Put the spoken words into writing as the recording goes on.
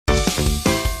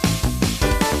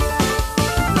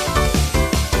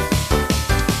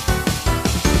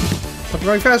It's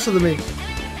running faster than me.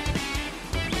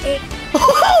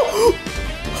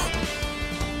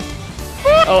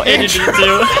 Oh, Andrew did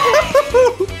it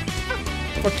too.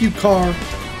 Fuck you, car.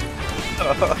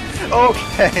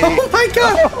 Okay. Oh my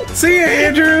god! See ya,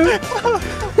 Andrew!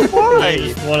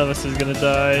 Why? One of us is gonna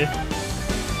die.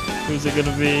 Who's it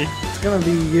gonna be? It's gonna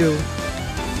be you.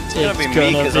 It's gonna be me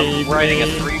because I'm riding a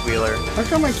three-wheeler. How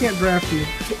come I can't draft you?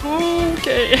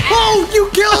 Okay. Oh, you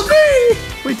killed me!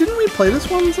 Wait, didn't we play this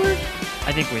one, sir?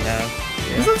 I think we have.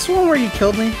 Yeah. Is this one where you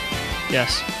killed me?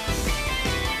 Yes.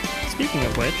 Speaking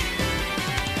of which.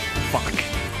 Fuck.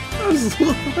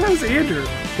 That was Andrew.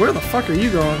 Where the fuck are you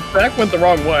going? Back went the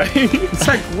wrong way. It's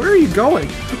like, where are you going?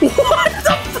 What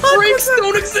the fuck? Brakes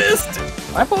don't exist!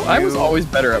 I was always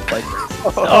better at bike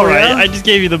races. Alright, yeah? I just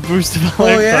gave you the boost of a lifetime.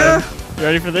 Oh yeah? You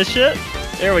ready for this shit?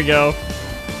 There we go.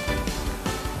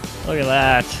 Look at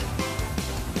that.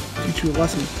 Teach you a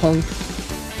lesson, punk.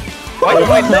 Why do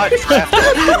I not draft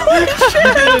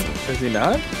it? Is he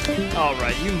not?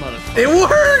 Alright, you motherfucker. It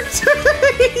worked!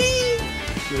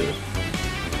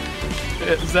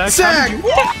 Zach! Zach!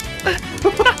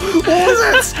 What was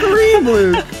that scream,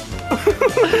 Luke?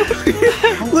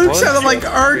 Luke sounded like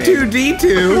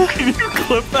R2-D2. Can you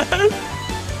clip that?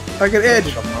 Like an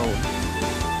edge.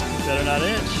 Better not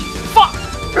itch.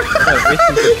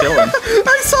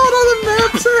 I saw it on the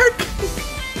map, Zach!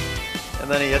 And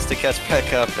then he has to catch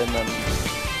back up, and then...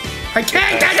 I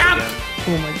can't catch up!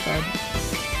 Oh my god.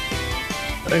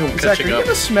 Zach, are you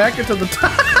gonna smack it to the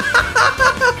top?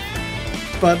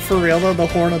 But for real though, the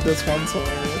horn of this one's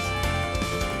hilarious.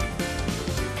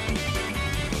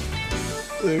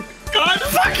 Luke. God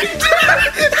fucking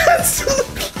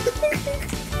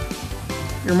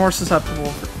You're more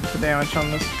susceptible to damage on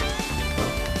this.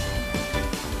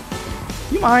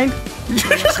 You mind? Did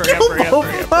you just kill both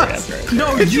of us?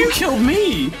 No, you killed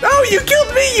me! No, you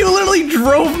killed me! You literally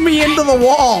drove me into the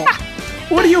wall!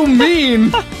 What do you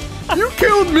mean? You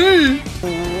killed me!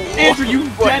 Andrew, you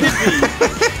deaded me!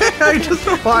 I just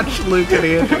watched Luke and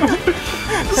Andrew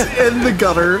just in the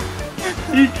gutter.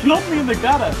 You killed me in the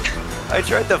gutter! I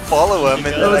tried to follow him,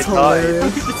 and then I That was died.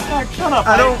 hilarious. Zach, shut up!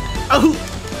 I don't... Oh!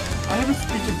 I have a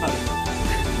speech impediment.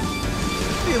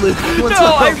 Hey Luke, what's No,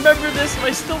 up? I remember this and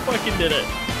I still fucking did it.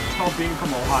 It's called being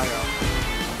from Ohio.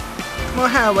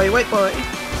 Ohio, wait boy.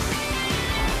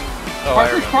 Oh, I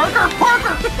remember.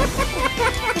 Parker!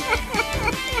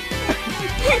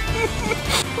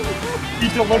 He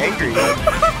delivered. Angry.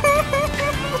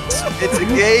 It's a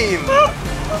game.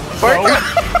 Parker.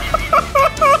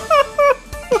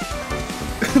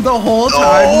 The whole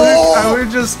time, Luke, I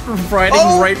was just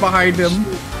riding right behind him.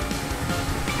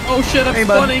 Oh shit, I'm Hey,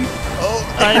 bud. spawning! Oh,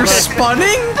 You're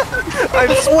spunning?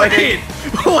 I'm spinning.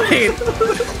 Wait.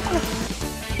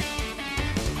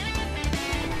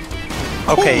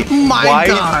 Okay, Oh my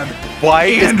god.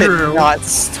 Why does Andrew. it not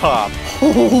stop?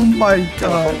 Oh my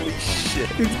god. Holy shit.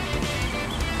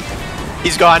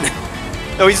 He's gone.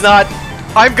 No, he's not.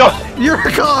 I'm gone. You're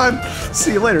gone.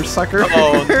 See you later, sucker.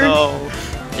 Oh no.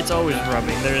 It's always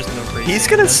rubbing, there is no racing. He's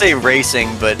gonna say racing,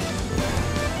 but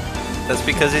that's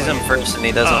because he's in first and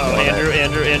he doesn't Oh, want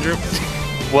Andrew.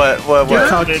 What? You're a what?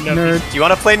 cuck, nerd. Do you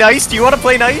want to play nice? Do you want to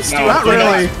play nice? Do you Not wanna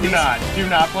play really. nice? Do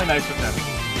not play nice with them.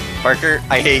 Parker,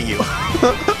 I hate you.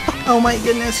 Oh my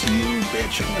goodness, you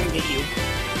bitch. I'm gonna get you.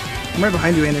 I'm right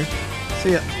behind you, Andrew.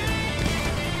 See ya.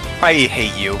 I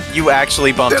hate you. You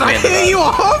actually bumped Did me I into hit you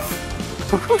off?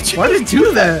 Why did you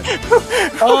do that?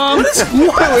 What is Who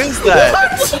is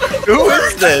that? Who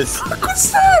is this?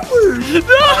 What's that, Luke?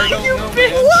 No, you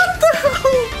bitch! What the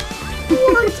hell?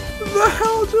 What the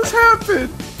hell just happened?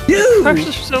 You! Cars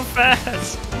are so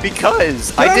fast.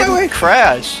 Because Wait, I didn't wait.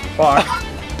 crash. Fuck.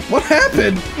 What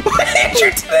happened? What did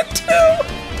you do it too?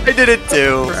 I did it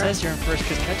too. It says you're in first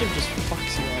because Ketchup just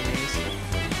fucks you on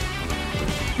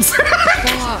these.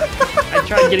 Fuck! I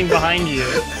tried getting behind you.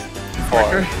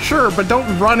 Parker. Sure, but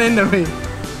don't run into me.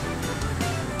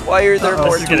 Why are there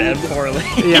more This is gonna end tools? poorly.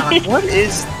 Yeah. What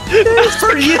is? It's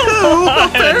for you,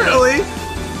 apparently.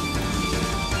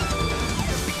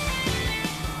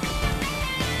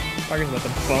 Parker's about to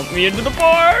bump me into the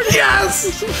barn!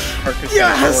 Yes! Parker's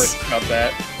Yes! so about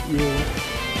that. You're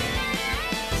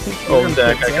Oh, gonna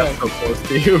Zach, fix I got that. so close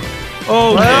to you.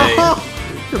 Well,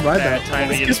 good ride Bad that. time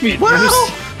to get Excuse me. speed Wow!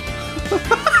 boost.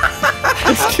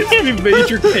 This gives me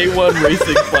major K1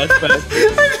 racing flashback.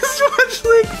 I just watched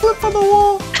Link flip on the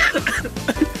wall.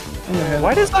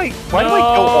 Why do I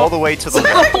go all the way to the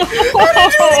wall? What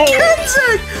did you do again,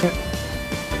 Zach?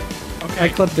 Okay, I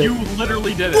clipped it. You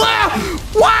literally did it.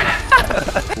 What?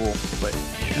 Cool, but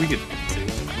we could see.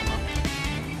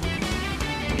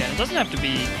 Again, it doesn't have to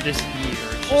be this year.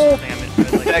 It's just damage.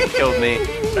 But, like, That killed me.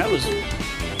 that was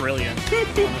brilliant,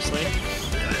 honestly.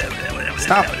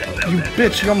 Stop! You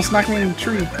bitch! You almost knocked me in the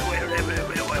tree.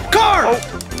 Car! Oh.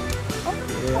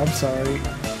 Yeah, I'm sorry.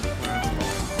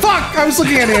 Fuck! I was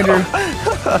looking at Andrew.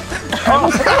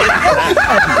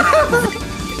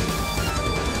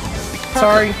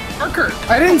 Sorry. Parker!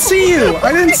 I didn't see you!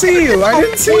 I didn't see you! I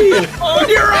didn't see you!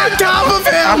 You're on top of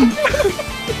him!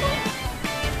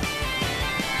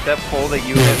 That pole that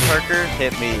you hit, Parker,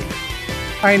 hit me.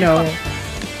 I know.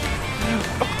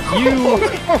 You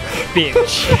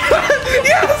bitch.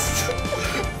 Yes!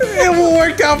 It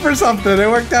worked out for something. It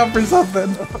worked out for something.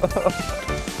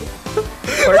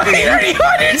 Why are you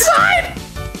on inside?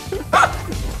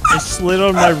 I slid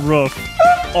on my roof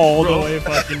all the way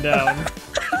fucking down.